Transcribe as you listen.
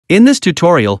In this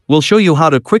tutorial, we'll show you how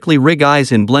to quickly rig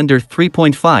eyes in Blender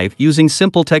 3.5 using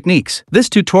simple techniques. This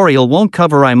tutorial won't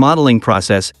cover eye modeling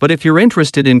process, but if you're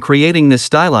interested in creating this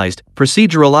stylized,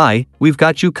 procedural eye, we've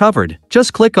got you covered.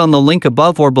 Just click on the link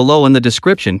above or below in the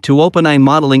description to open eye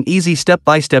modeling easy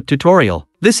step-by-step tutorial.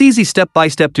 This easy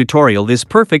step-by-step tutorial is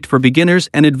perfect for beginners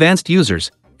and advanced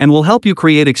users, and will help you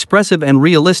create expressive and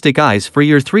realistic eyes for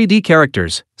your 3D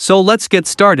characters. So let's get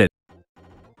started.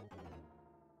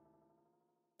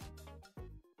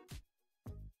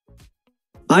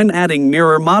 I'm adding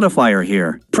mirror modifier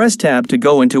here. Press Tab to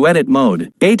go into edit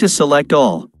mode, A to select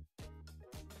all.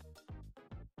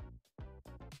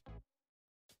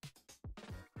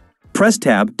 Press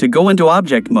Tab to go into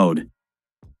object mode.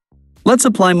 Let's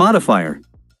apply modifier.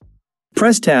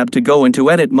 Press Tab to go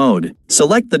into edit mode,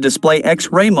 select the display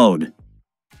X-ray mode.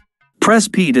 Press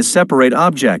P to separate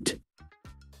object.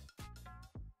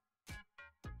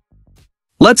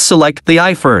 Let's select the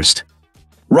eye first.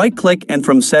 Right-click and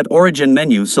from Set Origin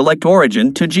menu select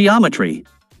Origin to Geometry.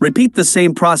 Repeat the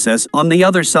same process on the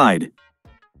other side.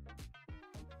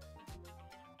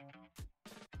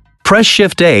 Press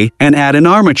Shift-A and add an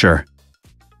armature.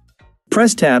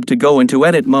 Press Tab to go into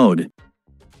edit mode.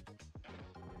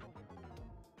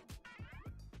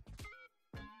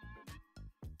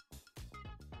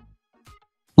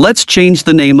 Let's change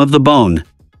the name of the bone.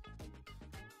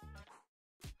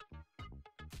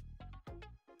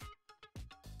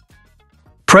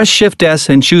 Press Shift-S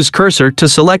and choose Cursor to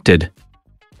Selected.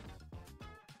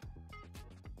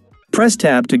 Press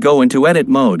Tab to go into edit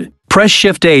mode. Press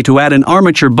Shift-A to add an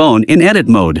armature bone in edit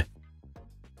mode.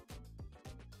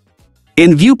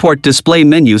 In Viewport Display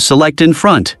menu select In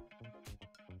Front.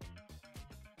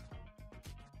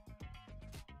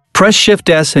 Press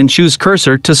Shift-S and choose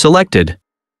Cursor to Selected.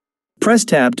 Press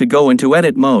Tab to go into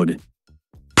edit mode.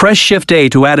 Press Shift-A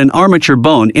to add an armature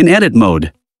bone in edit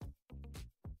mode.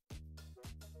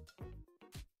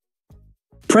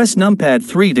 Press numpad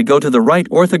 3 to go to the right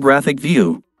orthographic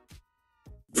view.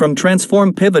 From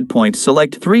Transform Pivot Point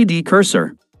select 3D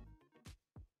Cursor.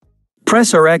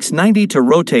 Press RX 90 to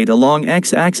rotate along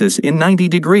X-axis in 90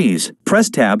 degrees. Press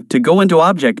Tab to go into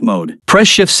object mode. Press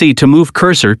Shift-C to move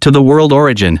cursor to the world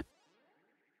origin.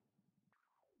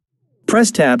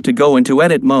 Press Tab to go into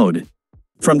edit mode.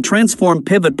 From Transform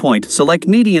Pivot Point select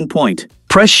median point.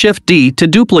 Press Shift-D to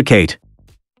duplicate.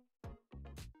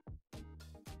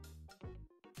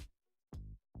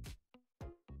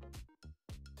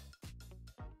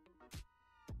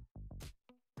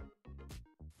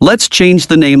 Let's change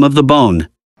the name of the bone.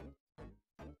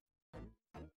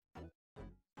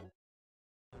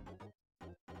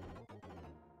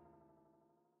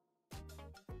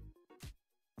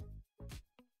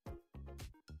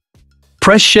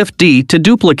 Press Shift-D to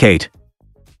duplicate.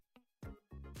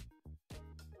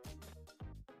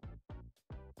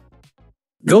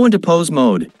 Go into pose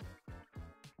mode.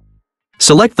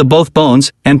 Select the both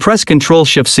bones and press Ctrl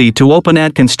Shift-C to open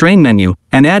Add Constraint menu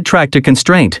and add Track to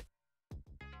Constraint.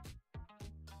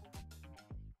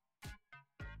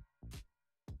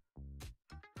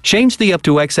 Change the up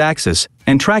to X-axis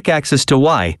and track axis to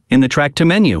Y in the Track to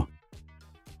menu.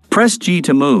 Press G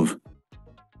to move.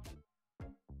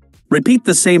 Repeat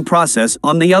the same process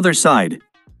on the other side.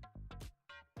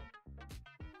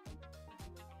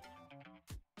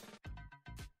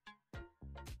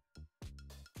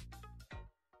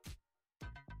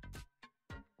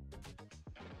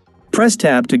 Press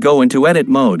Tab to go into edit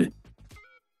mode.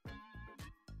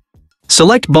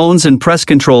 Select bones and press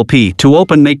Ctrl P to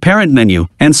open Make Parent menu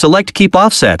and select Keep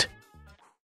Offset.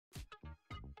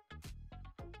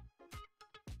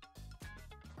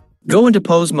 Go into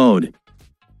pose mode.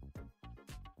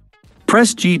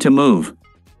 Press G to move.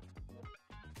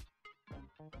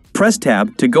 Press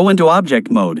Tab to go into object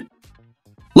mode.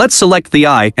 Let's select the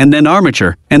eye and then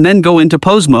armature and then go into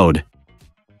pose mode.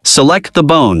 Select the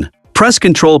bone. Press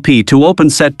Ctrl P to open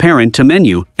Set Parent to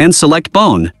menu and select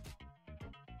bone.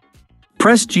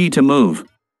 Press G to move.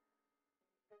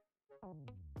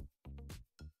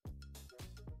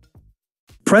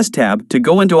 Press Tab to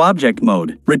go into object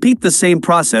mode. Repeat the same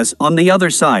process on the other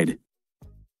side.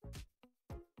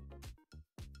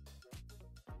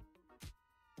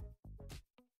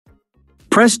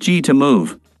 Press G to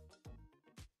move.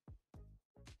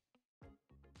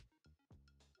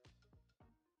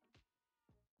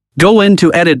 Go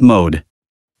into edit mode.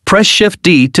 Press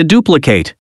Shift-D to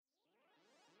duplicate.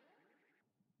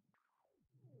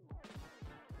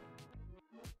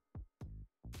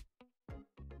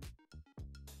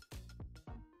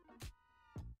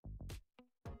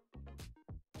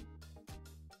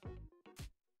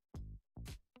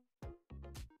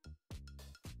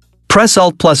 Press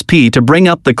Alt plus P to bring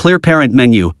up the Clear Parent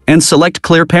menu, and select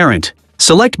Clear Parent.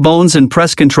 Select Bones and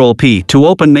press Ctrl P to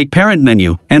open Make Parent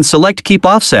menu, and select Keep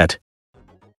Offset.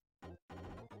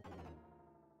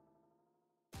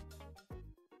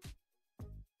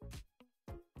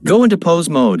 Go into Pose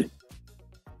mode.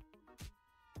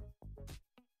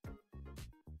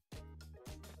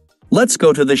 Let's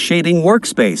go to the Shading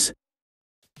workspace.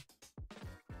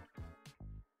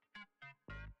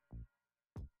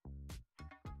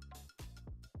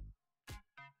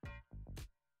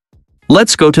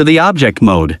 Let's go to the Object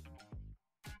mode.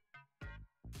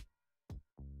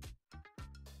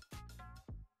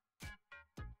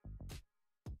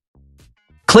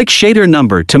 Click Shader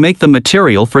Number to make the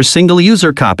material for single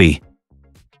user copy.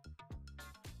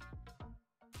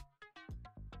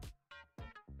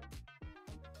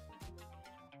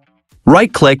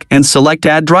 Right-click and select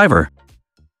Add Driver.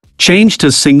 Change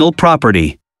to Signal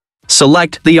Property.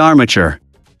 Select the armature.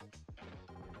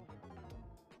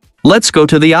 Let's go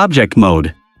to the Object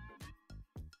mode.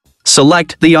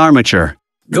 Select the armature.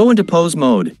 Go into Pose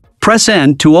mode. Press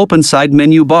N to open side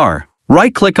menu bar.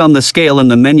 Right-click on the scale in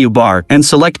the menu bar and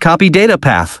select Copy Data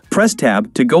Path. Press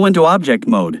Tab to go into Object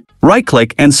mode.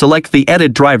 Right-click and select the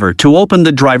Edit Driver to open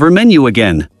the driver menu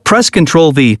again. Press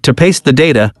Ctrl V to paste the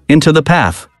data into the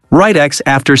path. Right X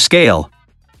after Scale.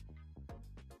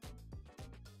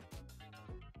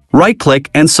 Right-click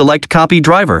and select Copy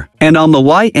Driver, and on the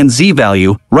Y and Z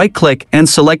value, right-click and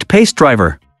select Paste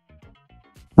Driver.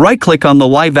 Right-click on the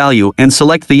Y value and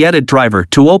select the Edit Driver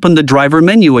to open the driver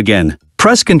menu again.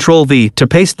 Press Ctrl V to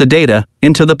paste the data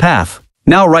into the path.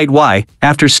 Now right Y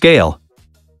after Scale.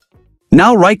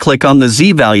 Now right-click on the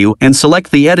Z value and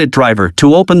select the Edit Driver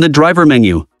to open the driver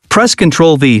menu. Press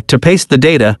Ctrl V to paste the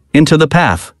data into the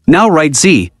path. Now right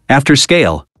Z after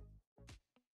Scale.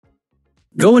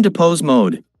 Go into Pose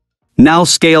mode. Now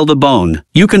scale the bone.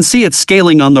 You can see it's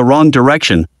scaling on the wrong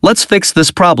direction. Let's fix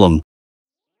this problem.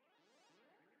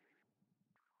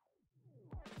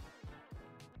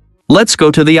 Let's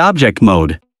go to the Object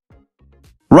mode.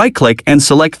 Right-click and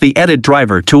select the Edit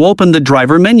Driver to open the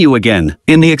driver menu again.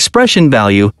 In the expression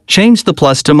value, change the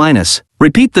plus to minus.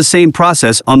 Repeat the same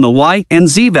process on the Y and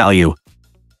Z value.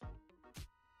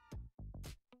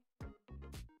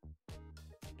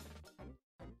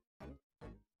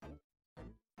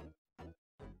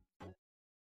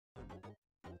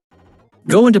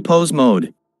 Go into Pose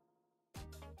mode.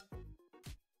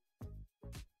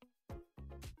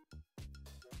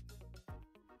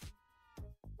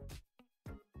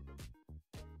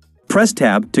 Press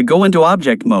Tab to go into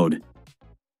Object mode.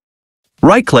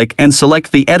 Right-click and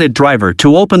select the Edit Driver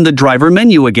to open the driver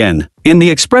menu again. In the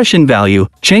expression value,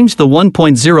 change the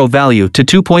 1.0 value to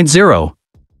 2.0.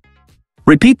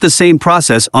 Repeat the same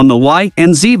process on the Y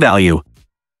and Z value.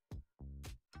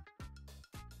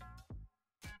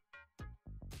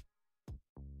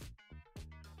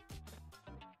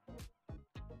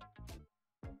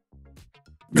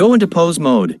 Go into Pose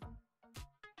mode.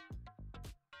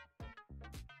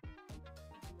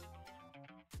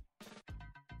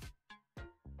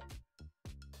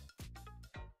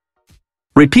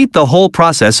 Repeat the whole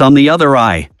process on the other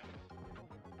eye.